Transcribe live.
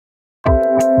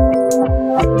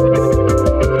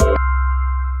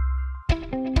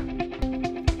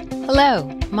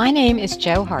Hello, my name is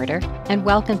Jo Harder, and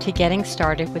welcome to Getting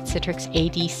Started with Citrix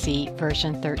ADC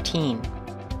version 13.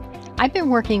 I've been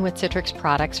working with Citrix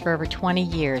products for over 20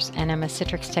 years and am a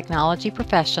Citrix technology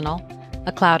professional,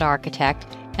 a cloud architect,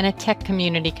 and a tech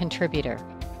community contributor.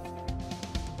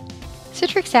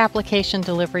 Citrix Application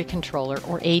Delivery Controller,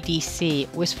 or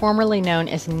ADC, was formerly known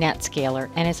as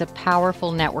NetScaler and is a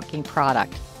powerful networking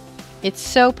product. It's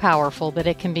so powerful that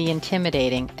it can be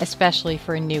intimidating, especially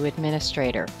for a new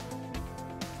administrator.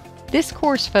 This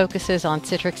course focuses on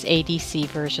Citrix ADC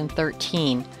version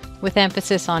 13, with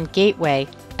emphasis on Gateway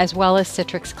as well as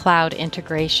Citrix Cloud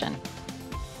integration.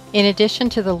 In addition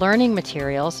to the learning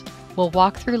materials, we'll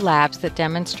walk through labs that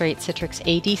demonstrate Citrix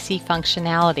ADC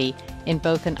functionality in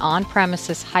both an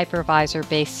on-premises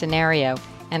hypervisor-based scenario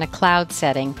and a cloud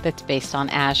setting that's based on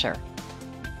Azure.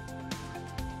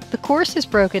 The course is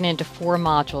broken into 4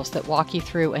 modules that walk you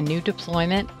through a new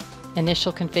deployment,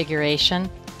 initial configuration,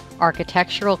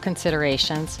 architectural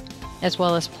considerations, as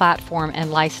well as platform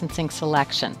and licensing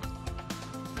selection.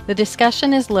 The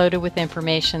discussion is loaded with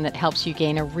information that helps you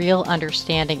gain a real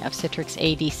understanding of Citrix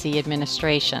ADC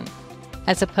administration,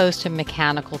 as opposed to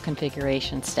mechanical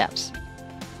configuration steps.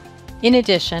 In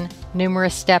addition,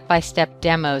 numerous step-by-step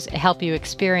demos help you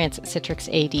experience Citrix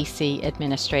ADC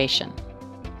administration.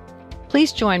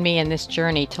 Please join me in this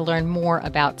journey to learn more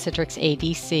about Citrix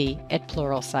ADC at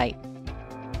Pluralsight.